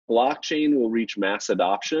blockchain will reach mass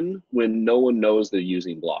adoption when no one knows they're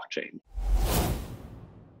using blockchain.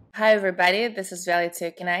 Hi, everybody. This is Value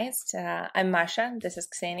Tokenized. I'm Masha. This is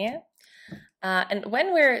Ksenia. And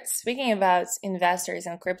when we're speaking about investors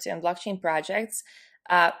in crypto and blockchain projects,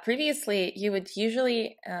 previously you would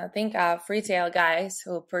usually think of retail guys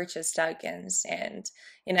who purchase tokens and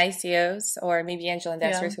in ICOs, or maybe angel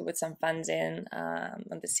investors who put some funds in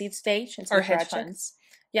on the seed stage into or hedge funds.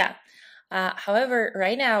 Yeah. However,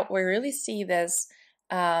 right now we really see this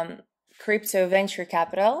crypto venture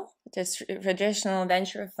capital, just traditional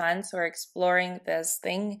venture funds who are exploring this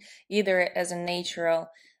thing either as a natural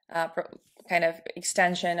kind of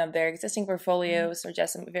extension of their existing portfolios or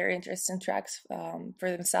just some very interesting tracks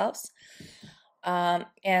for themselves.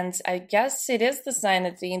 And I guess it is the sign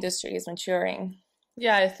that the industry is maturing.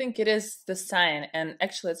 Yeah, I think it is the sign. And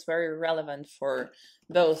actually, it's very relevant for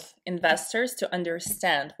both investors to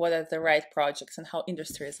understand what are the right projects and how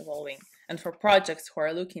industry is evolving. And for projects who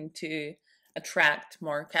are looking to attract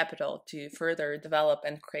more capital to further develop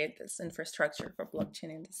and create this infrastructure for blockchain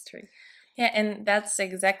industry. Yeah, and that's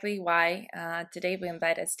exactly why today we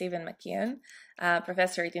invited Stephen McKeon,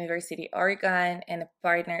 professor at University of Oregon and a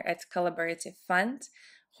partner at Collaborative Fund,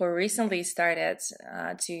 who recently started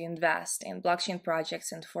to invest in blockchain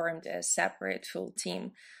projects and formed a separate full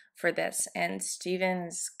team for this. And Stephen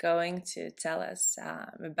is going to tell us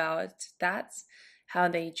about that, how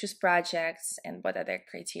they choose projects, and what are their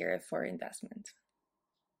criteria for investment.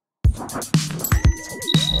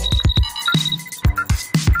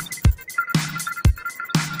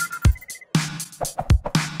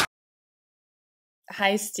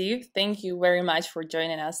 Hi, Steve. Thank you very much for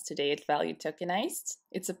joining us today at Value Tokenized.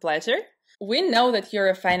 It's a pleasure. We know that you're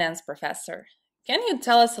a finance professor. Can you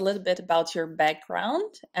tell us a little bit about your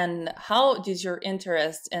background and how did your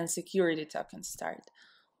interest in security tokens start?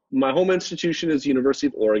 My home institution is University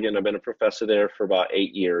of Oregon. I've been a professor there for about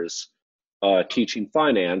 8 years, teaching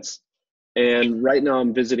finance. And right now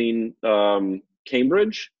I'm visiting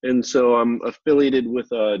Cambridge. And so I'm affiliated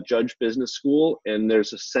with a Judge Business School, and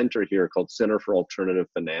there's a center here called Center for Alternative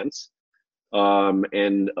Finance.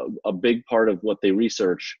 And a big part of what they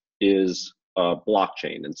research is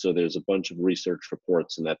blockchain. And so there's a bunch of research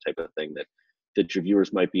reports and that type of thing that your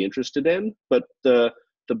viewers might be interested in. But the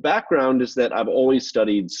background is that I've always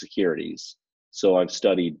studied securities. So I've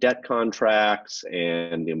studied debt contracts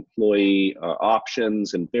and employee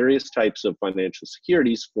options and various types of financial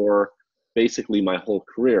securities for basically my whole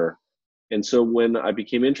career. And so when I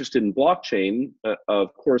became interested in blockchain,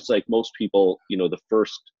 of course, like most people, the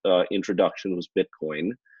first introduction was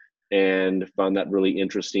Bitcoin, and found that really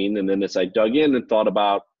interesting. And then as I dug in and thought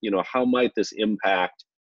about, how might this impact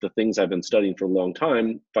the things I've been studying for a long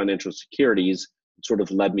time, financial securities, it sort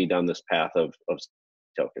of led me down this path of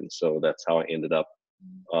tokens. So that's how I ended up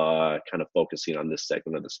kind of focusing on this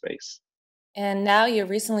segment of the space. And now you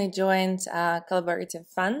recently joined Collaborative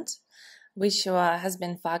Fund, which has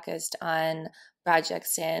been focused on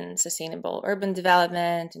projects in sustainable urban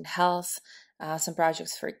development and health, some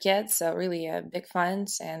projects for kids, so really a big fund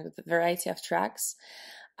and with a variety of tracks.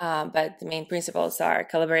 But the main principles are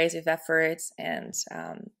collaborative efforts and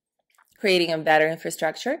creating a better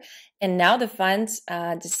infrastructure. And now the fund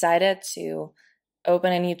decided to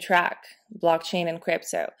open a new track, blockchain and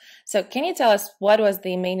crypto. So can you tell us what was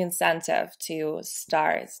the main incentive to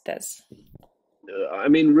start this? I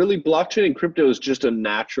mean, really, blockchain and crypto is just a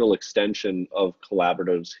natural extension of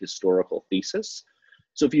Collaborative's historical thesis.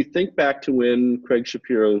 So if you think back to when Craig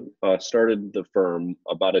Shapiro started the firm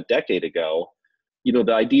about a decade ago,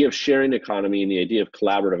 the idea of sharing economy and the idea of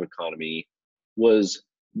collaborative economy was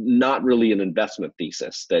not really an investment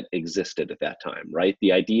thesis that existed at that time, right?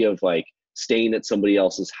 The idea of like staying at somebody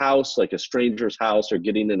else's house, like a stranger's house, or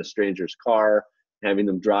getting in a stranger's car, having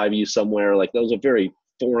them drive you somewhere, like that was a very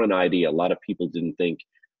foreign idea. A lot of people didn't think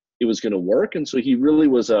it was going to work. And so he really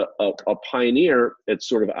was a pioneer at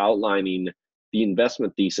sort of outlining the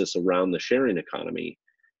investment thesis around the sharing economy.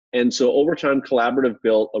 And so over time, Collaborative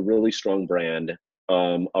built a really strong brand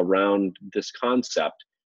around this concept.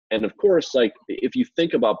 And of course, like if you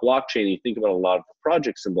think about blockchain, you think about a lot of the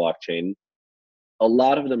projects in blockchain, a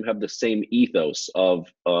lot of them have the same ethos of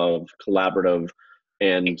collaborative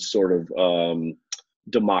and sort of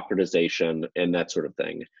democratization and that sort of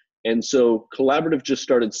thing. And so Collaborative just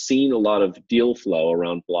started seeing a lot of deal flow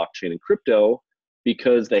around blockchain and crypto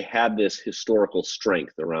because they had this historical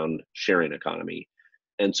strength around sharing economy.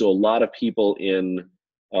 And so a lot of people in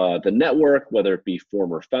the network, whether it be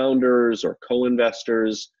former founders or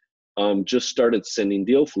co-investors, just started sending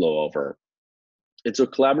deal flow over. And so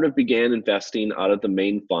Collaborative began investing out of the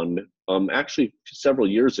main fund actually several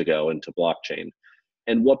years ago into blockchain.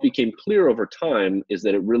 And what became clear over time is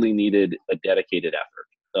that it really needed a dedicated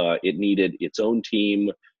effort. It needed its own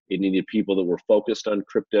team. It needed people that were focused on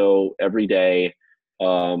crypto every day,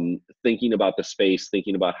 thinking about the space,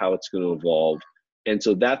 thinking about how it's going to evolve. And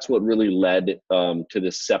so that's what really led to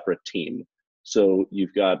this separate team. So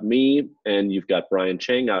you've got me, and you've got Brian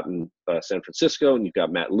Chang out in San Francisco, and you've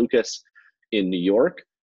got Matt Lucas in New York.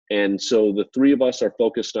 And so the three of us are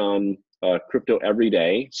focused on crypto every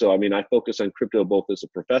day. So, I mean, I focus on crypto both as a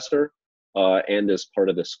professor and as part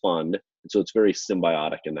of this fund. And so it's very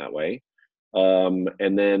symbiotic in that way.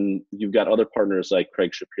 And then you've got other partners like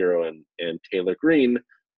Craig Shapiro and Taylor Green,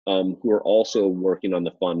 who are also working on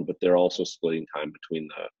the fund, but they're also splitting time between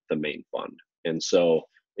the main fund. And so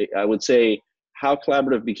I would say how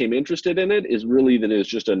Collaborative became interested in it is really that it's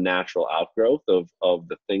just a natural outgrowth of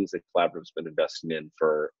the things that Collaborative's been investing in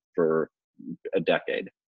for a decade.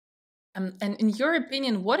 And in your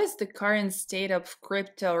opinion, what is the current state of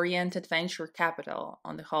crypto-oriented venture capital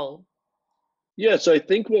on the whole? Yeah, so I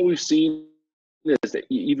think what we've seen is that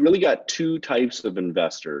you've really got two types of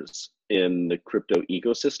investors in the crypto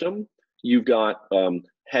ecosystem. You've got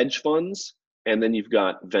hedge funds, and then you've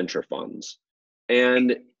got venture funds.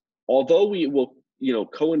 And although we will,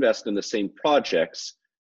 co-invest in the same projects,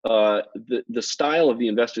 the style of the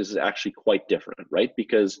investors is actually quite different, right?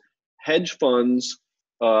 Because hedge funds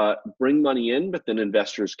bring money in, but then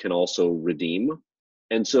investors can also redeem.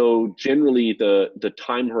 And so generally the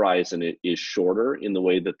time horizon is shorter in the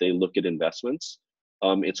way that they look at investments.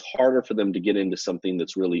 It's harder for them to get into something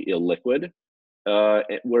that's really illiquid.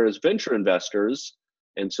 Whereas venture investors,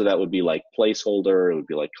 and so that would be like Placeholder, it would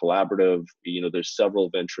be like Collaborative, there's several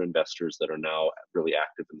venture investors that are now really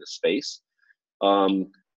active in this space.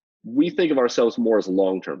 We think of ourselves more as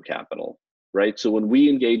long-term capital, right? So when we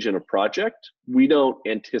engage in a project, we don't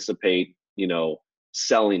anticipate,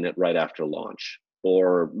 selling it right after launch,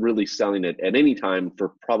 or really selling it at any time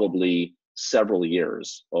for probably several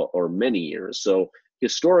years or many years. So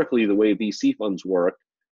historically, the way VC funds work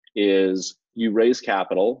is you raise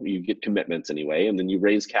capital, you get commitments anyway, and then you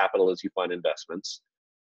raise capital as you find investments.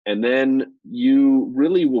 And then you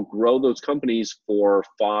really will grow those companies for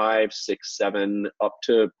 5, 6, 7, up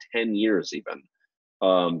to 10 years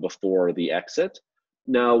even before the exit.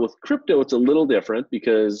 Now with crypto, it's a little different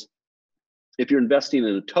because if you're investing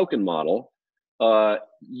in a token model,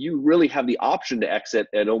 you really have the option to exit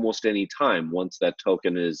at almost any time once that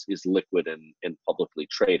token is liquid and publicly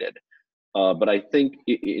traded. But I think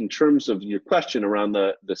in terms of your question around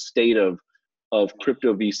the state of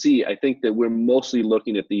crypto VC, I think that we're mostly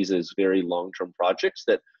looking at these as very long-term projects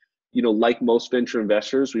that, like most venture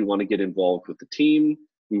investors, we want to get involved with the team.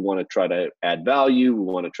 We want to try to add value. We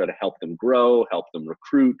want to try to help them grow, help them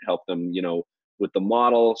recruit, help them, with the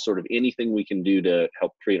model, sort of anything we can do to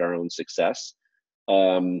help create our own success.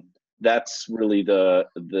 That's really the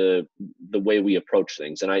way we approach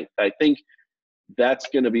things. And I think that's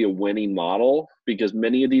going to be a winning model because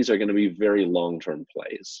many of these are going to be very long-term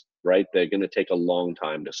plays, right? They're going to take a long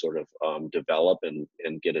time to sort of develop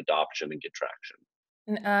and get adoption and get traction.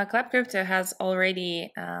 Club Crypto has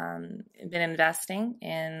already been investing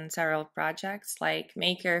in several projects like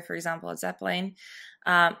Maker, for example, Zeppelin.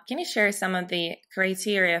 Can you share some of the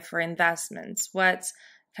criteria for investments? What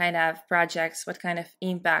kind of projects, what kind of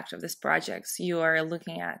impact of these projects you are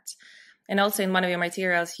looking at? And also in one of your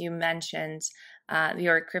materials, you mentioned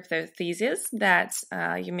your crypto thesis that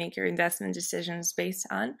you make your investment decisions based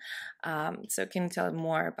on. So can you tell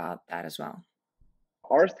more about that as well?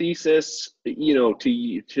 Our thesis,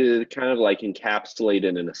 to kind of like encapsulate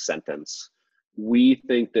it in a sentence, we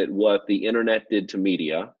think that what the internet did to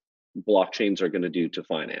media, blockchains are going to do to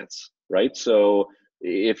finance, right? So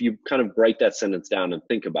if you kind of break that sentence down and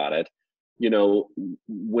think about it,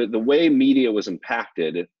 with the way media was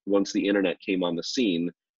impacted once the internet came on the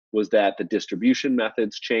scene was that the distribution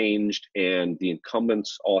methods changed and the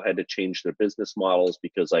incumbents all had to change their business models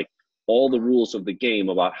because like all the rules of the game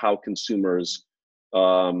about how consumers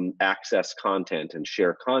access content and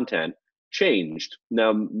share content changed.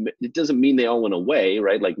 Now, it doesn't mean they all went away,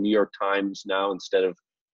 right? Like New York Times now, instead of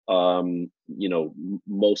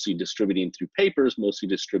mostly distributing through papers, mostly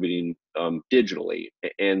distributing digitally.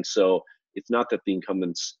 And so it's not that the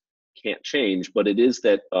incumbents can't change, but it is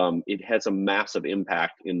that it has a massive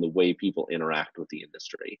impact in the way people interact with the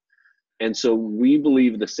industry. And so we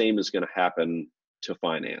believe the same is going to happen to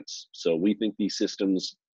finance. So we think these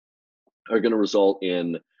systems are going to result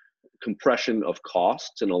in compression of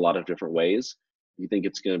costs in a lot of different ways. We think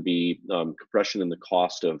it's going to be compression in the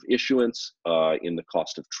cost of issuance, in the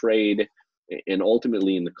cost of trade, and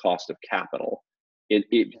ultimately in the cost of capital.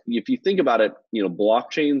 if you think about it,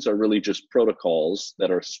 blockchains are really just protocols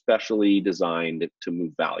that are specially designed to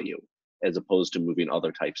move value as opposed to moving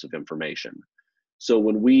other types of information. So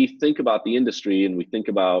when we think about the industry and we think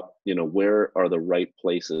about, where are the right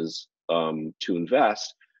places to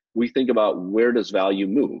invest, we think about where does value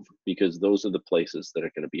move, because those are the places that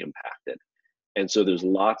are going to be impacted. And so there's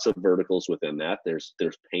lots of verticals within that. There's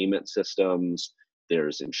payment systems,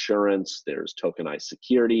 there's insurance, there's tokenized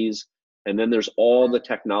securities, and then there's all the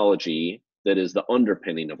technology that is the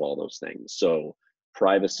underpinning of all those things. So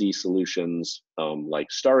privacy solutions like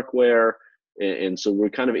Starkware. And so we're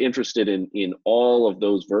kind of interested in all of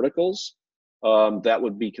those verticals. That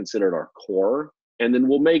would be considered our core. And then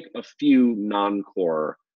we'll make a few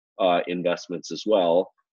non-core investments as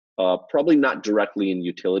well. Probably not directly in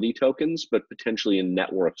utility tokens, but potentially in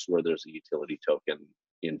networks where there's a utility token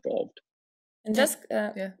involved. And does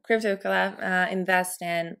Crypto Collab invest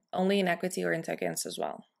only in equity or in tokens as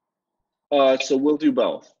well? So we'll do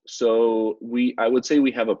both. So I would say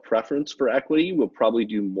we have a preference for equity. We'll probably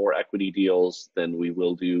do more equity deals than we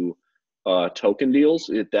will do token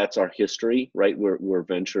deals. That's our history, right? We're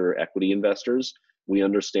venture equity investors. We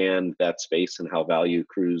understand that space and how value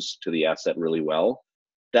accrues to the asset really well.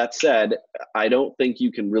 That said, I don't think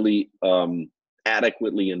you can really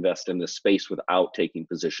adequately invest in this space without taking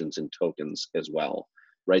positions in tokens as well,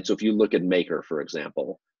 right? So if you look at Maker, for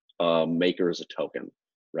example, Maker is a token,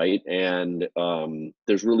 right? And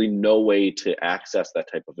there's really no way to access that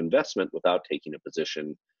type of investment without taking a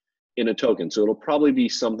position in a token. So it'll probably be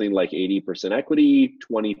something like 80% equity,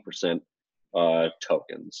 20%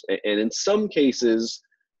 tokens. And in some cases,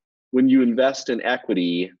 when you invest in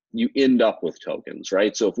equity, you end up with tokens,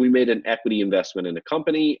 right? So if we made an equity investment in a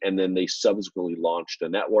company and then they subsequently launched a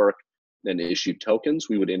network and issued tokens,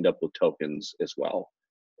 we would end up with tokens as well.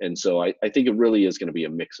 And so I think it really is going to be a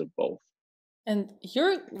mix of both. And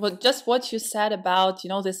just what you said about,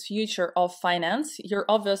 this future of finance, you're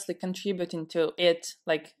obviously contributing to it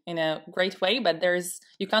like in a great way, but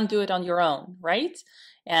you can't do it on your own, right?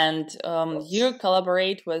 And you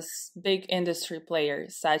collaborate with big industry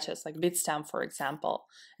players such as like Bitstamp, for example.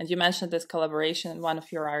 And you mentioned this collaboration in one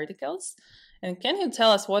of your articles. And can you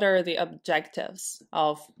tell us what are the objectives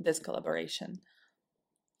of this collaboration?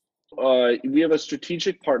 We have a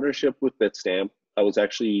strategic partnership with Bitstamp. I was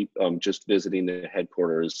actually just visiting the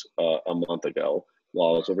headquarters a month ago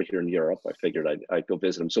while I was over here in Europe. I figured I'd go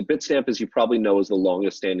visit them. So Bitstamp, as you probably know, is the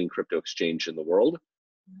longest standing crypto exchange in the world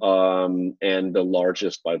and the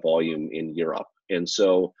largest by volume in Europe. And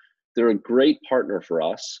so they're a great partner for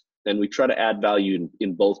us. And we try to add value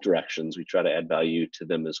in both directions. We try to add value to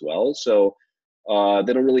them as well. So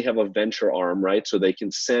they don't really have a venture arm, right? So they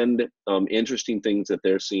can send interesting things that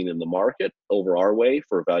they're seeing in the market over our way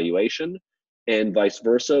for evaluation. And vice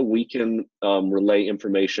versa, we can relay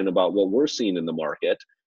information about what we're seeing in the market,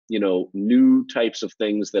 new types of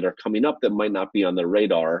things that are coming up that might not be on their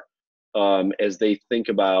radar as they think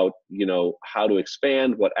about, how to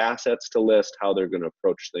expand, what assets to list, how they're going to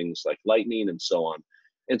approach things like Lightning and so on.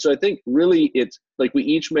 And so I think really it's like we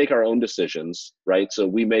each make our own decisions, right? So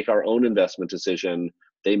we make our own investment decision.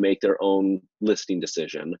 They make their own listing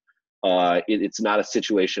decision. It's not a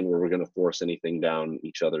situation where we're going to force anything down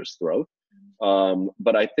each other's throat.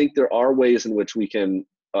 But I think there are ways in which we can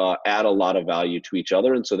add a lot of value to each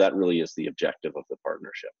other. And so that really is the objective of the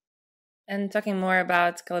partnership. And talking more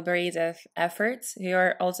about collaborative efforts,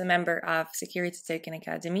 you're also a member of Security Token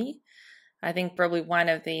Academy. I think probably one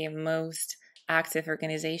of the most active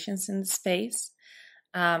organizations in the space.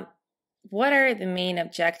 What are the main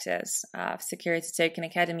objectives of Security Token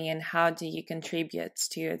Academy and how do you contribute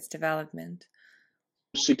to its development?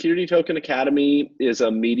 Security Token Academy is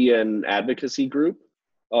a media and advocacy group.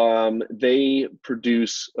 They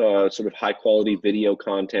produce sort of high quality video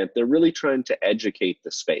content. They're really trying to educate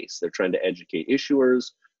the space. They're trying to educate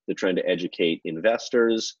issuers. They're trying to educate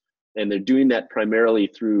investors. And they're doing that primarily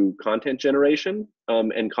through content generation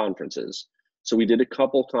and conferences. So we did a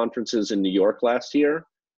couple conferences in New York last year.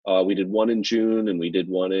 We did one in June and we did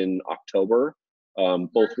one in October.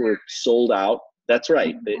 Both were sold out. That's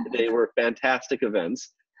right. They were fantastic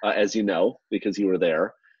events, as you know, because you were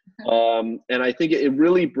there. And I think it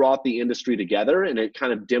really brought the industry together and it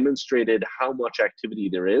kind of demonstrated how much activity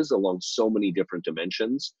there is along so many different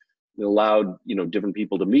dimensions. It allowed, different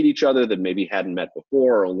people to meet each other that maybe hadn't met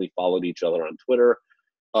before or only followed each other on Twitter.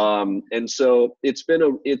 And so it's been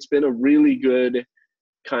a really good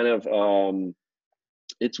kind of,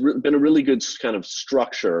 been a really good kind of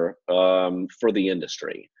structure for the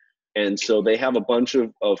industry. And so they have a bunch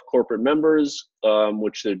of corporate members,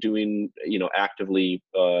 which they're doing, actively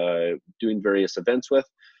doing various events with.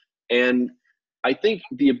 And I think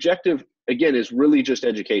the objective, again, is really just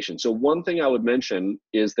education. So one thing I would mention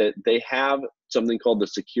is that they have something called the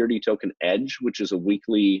Security Token Edge, which is a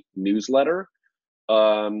weekly newsletter.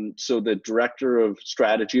 So the director of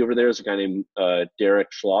strategy over there is a guy named Derek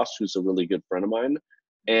Schloss, who's a really good friend of mine.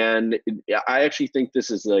 And I actually think this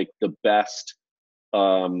is like the best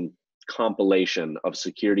compilation of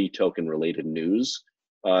security token related news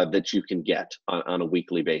that you can get on a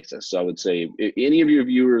weekly basis. So I would say any of your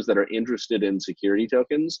viewers that are interested in security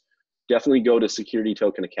tokens, definitely go to Security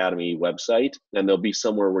Token Academy website, and there'll be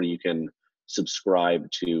somewhere where you can subscribe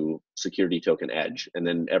to Security Token Edge. And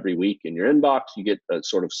then every week in your inbox, you get a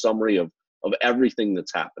sort of summary of everything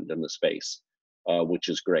that's happened in the space, which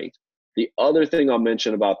is great. The other thing I'll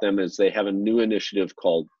mention about them is they have a new initiative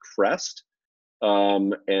called CREST.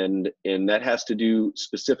 And that has to do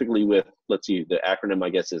specifically with, let's see, the acronym I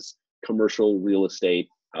guess is Commercial Real Estate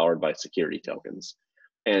Powered by Security Tokens.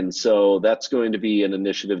 And so that's going to be an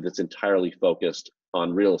initiative that's entirely focused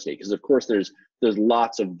on real estate, because of course there's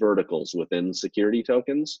lots of verticals within security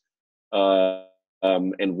tokens,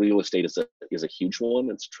 and real estate is a huge one.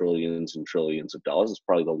 It's trillions and trillions of dollars. It's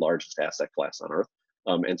probably the largest asset class on earth.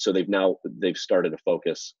 And so they've started to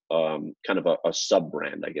focus kind of a sub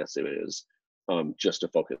brand, I guess it is, just to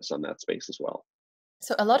focus on that space as well.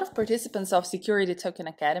 So a lot of participants of Security Token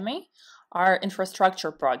Academy are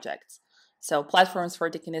infrastructure projects. So platforms for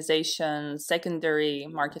tokenization, secondary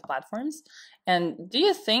market platforms. And do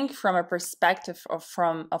you think, from a perspective of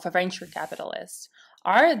a venture capitalist,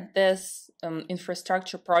 are these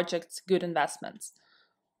infrastructure projects good investments?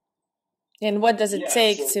 And what does it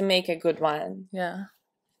take to make a good one? Yeah.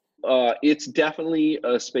 It's definitely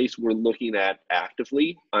a space we're looking at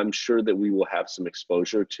actively. I'm sure that we will have some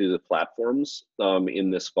exposure to the platforms in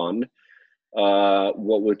this fund.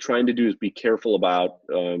 What we're trying to do is be careful about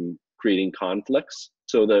creating conflicts.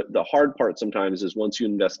 So the hard part sometimes is once you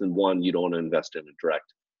invest in one, you don't want to invest in a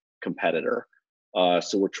direct competitor.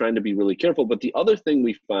 So we're trying to be really careful. But the other thing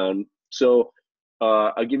we found, so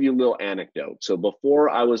I'll give you a little anecdote. So before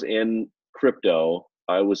I was in crypto,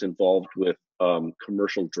 I was involved with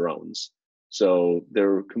commercial drones. So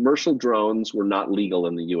commercial drones were not legal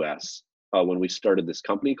in the US when we started this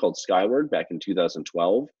company called Skyward back in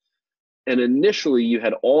 2012. And initially you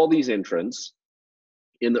had all these entrants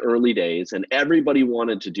in the early days, and everybody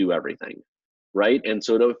wanted to do everything, right? And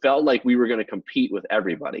so it felt like we were going to compete with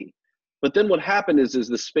everybody. But then what happened is as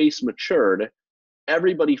the space matured,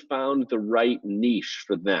 everybody found the right niche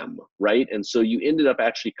for them, right? And so you ended up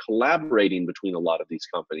actually collaborating between a lot of these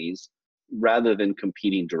companies rather than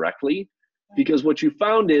competing directly, because what you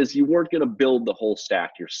found is you weren't going to build the whole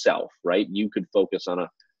stack yourself, right? You could focus on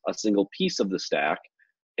a single piece of the stack.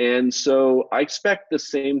 And so I expect the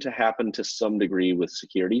same to happen to some degree with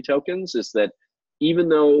security tokens, is that even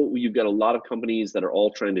though you've got a lot of companies that are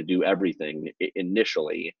all trying to do everything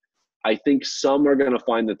initially, I think some are going to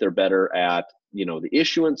find that they're better at, the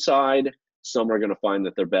issuance side. Some are going to find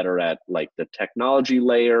that they're better at like the technology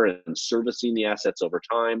layer and servicing the assets over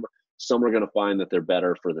time. Some are going to find that they're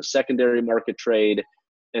better for the secondary market trade.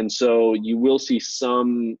 And so you will see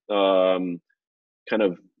some kind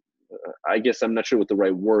of, I guess I'm not sure what the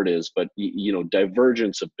right word is, but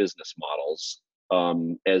divergence of business models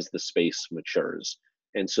as the space matures.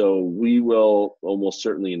 And so we will almost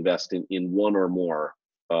certainly invest in one or more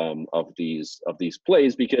of these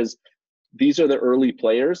plays, because these are the early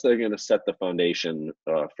players that are going to set the foundation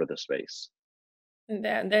for the space.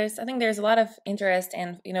 I think there's a lot of interest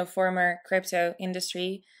in former crypto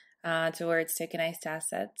industry towards tokenized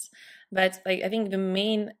assets, but I think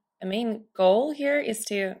the main goal here is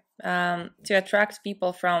to attract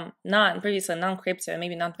people from previously non-crypto,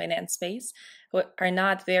 maybe non-finance space, who are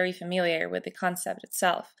not very familiar with the concept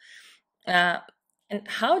itself. And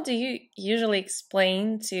how do you usually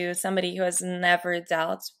explain to somebody who has never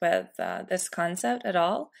dealt with this concept at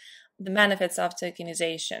all the benefits of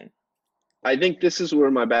tokenization? I think this is where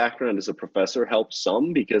my background as a professor helps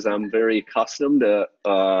some, because I'm very accustomed to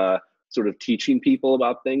sort of teaching people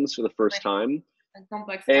about things for the first time.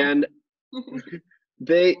 Complex. And I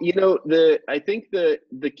think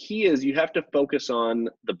the key is you have to focus on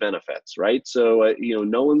the benefits, right? So,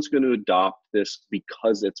 no one's going to adopt this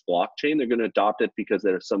because it's blockchain. They're going to adopt it because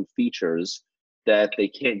there are some features that they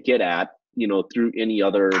can't get at, through any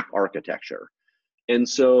other architecture. And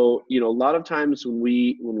so, a lot of times when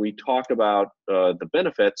we talk about the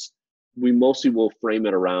benefits, we mostly will frame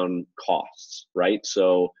it around costs, right?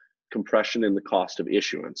 So compression in the cost of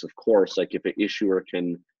issuance. Of course, like if an issuer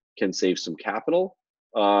can save some capital,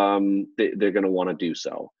 they're going to want to do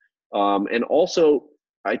so. And also,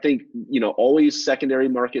 I think, always secondary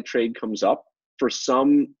market trade comes up For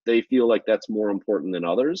some, they feel like that's more important than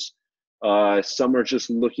others. Some are just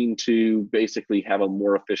looking to basically have a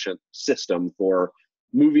more efficient system for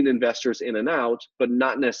moving investors in and out, but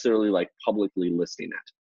not necessarily like publicly listing it.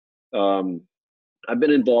 I've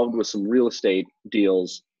been involved with some real estate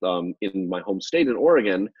deals in my home state in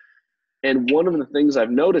Oregon. And one of the things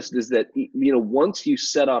I've noticed is that, once you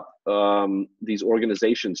set up these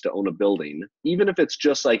organizations to own a building, even if it's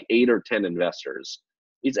just like 8 or 10 investors,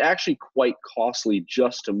 it's actually quite costly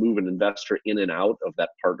just to move an investor in and out of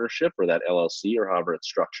that partnership or that LLC or however it's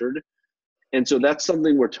structured. And so that's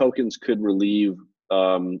something where tokens could relieve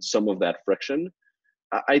some of that friction.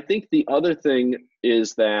 I think the other thing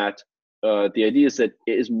is that the idea is that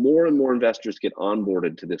as more and more investors get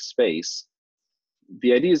onboarded to this space,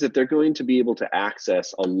 the idea is that they're going to be able to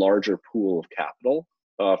access a larger pool of capital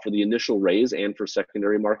for the initial raise and for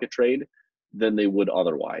secondary market trade than they would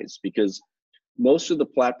otherwise. Because most of the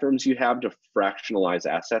platforms you have to fractionalize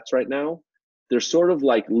assets right now, they're sort of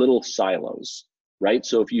like little silos, right?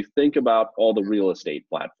 So if you think about all the real estate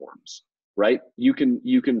platforms, right? You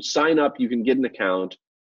can sign up, you can get an account,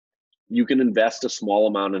 you can invest a small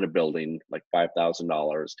amount in a building, like $5,000,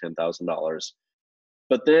 $10,000.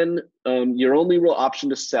 But then your only real option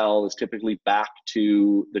to sell is typically back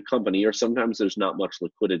to the company, or sometimes there's not much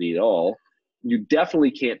liquidity at all. You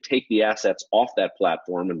definitely can't take the assets off that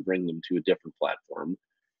platform and bring them to a different platform.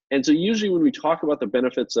 And so usually when we talk about the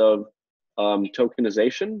benefits of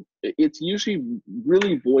tokenization, it's usually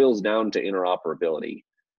really boils down to interoperability.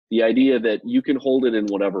 The idea that you can hold it in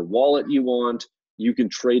whatever wallet you want, you can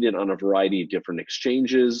trade it on a variety of different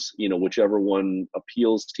exchanges, whichever one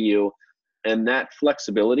appeals to you. And that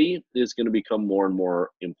flexibility is going to become more and more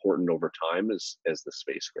important over time as the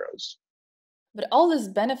space grows. But all these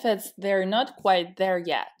benefits, they're not quite there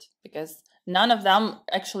yet, because none of them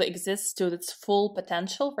actually exists to its full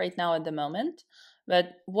potential right now at the moment.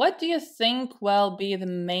 But what do you think will be the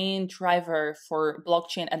main driver for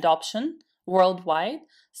blockchain adoption worldwide,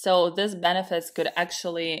 so these benefits could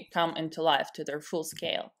actually come into life to their full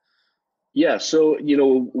scale? Yeah, so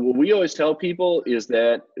what we always tell people is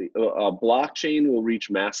that a blockchain will reach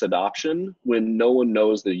mass adoption when no one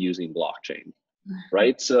knows they're using blockchain,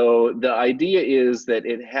 right? So the idea is that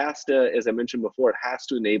it has to, as I mentioned before, it has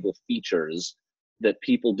to enable features that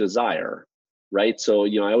people desire, right? So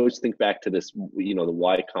I always think back to this, the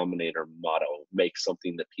Y Combinator motto: make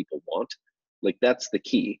something that people want. Like, that's the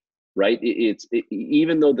key, right?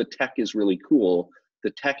 Even though the tech is really cool,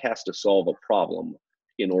 the tech has to solve a problem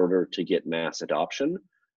in order to get mass adoption.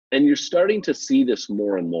 And you're starting to see this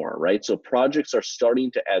more and more, right? So projects are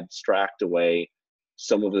starting to abstract away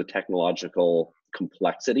some of the technological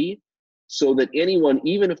complexity so that anyone,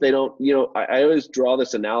 even if they don't, I always draw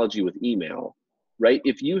this analogy with email, right?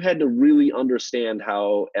 If you had to really understand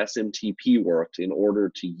how SMTP worked in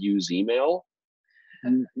order to use email,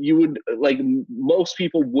 you would, like, most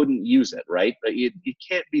people wouldn't use it, right? It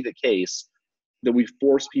can't be the case that we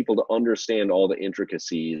force people to understand all the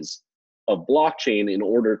intricacies of blockchain in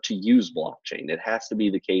order to use blockchain. It has to be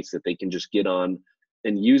the case that they can just get on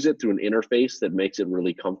and use it through an interface that makes it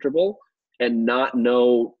really comfortable and not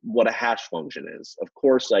know what a hash function is. Of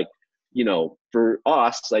course, for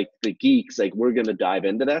us, like the geeks, like, we're going to dive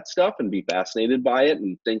into that stuff and be fascinated by it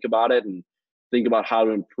and think about it and think about how to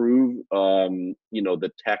improve,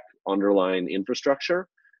 the tech underlying infrastructure.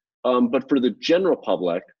 But for the general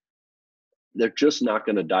public, they're just not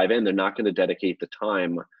going to dive in. They're not going to dedicate the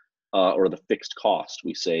time or the fixed cost,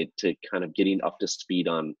 we say, to kind of getting up to speed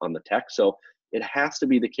on the tech. So it has to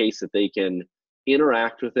be the case that they can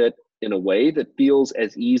interact with it in a way that feels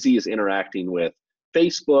as easy as interacting with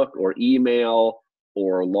Facebook or email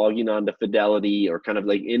or logging on to Fidelity or kind of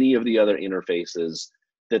like any of the other interfaces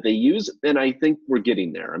that they use. And I think we're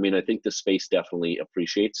getting there. I mean, I think the space definitely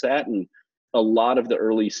appreciates that. And a lot of the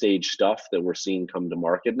early stage stuff that we're seeing come to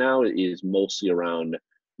market now is mostly around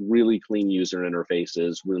really clean user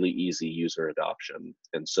interfaces, really easy user adoption.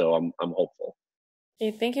 And so I'm hopeful.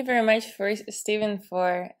 Okay, thank you very much, Stephen,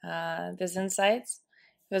 for these insights.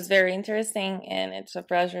 It was very interesting, and it's a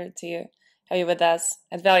pleasure to have you with us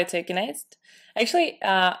at Value Tokenized. Actually,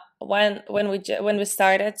 when we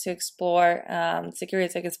started to explore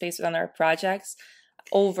security token space on our projects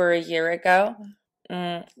over a year ago,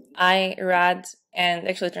 I read and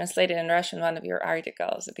actually translated in Russian one of your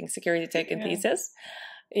articles, I think, Security Token Thesis.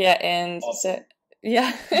 Yeah, and awesome.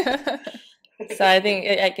 So I think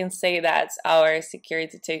I can say that our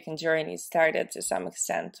security token journey started to some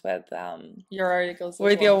extent with your articles,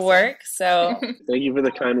 with your work. So thank you for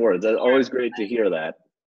the kind words. It's always great to hear that.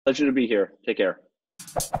 Pleasure to be here. Take care.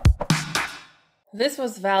 This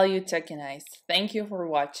was Value Tokenized. Thank you for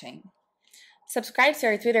watching. Subscribe to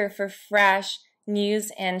our Twitter for fresh news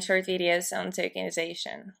and short videos on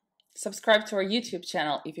tokenization. Subscribe to our YouTube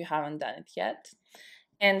channel if you haven't done it yet.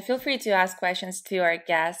 And feel free to ask questions to our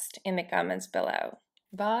guest in the comments below.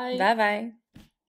 Bye. Bye-bye.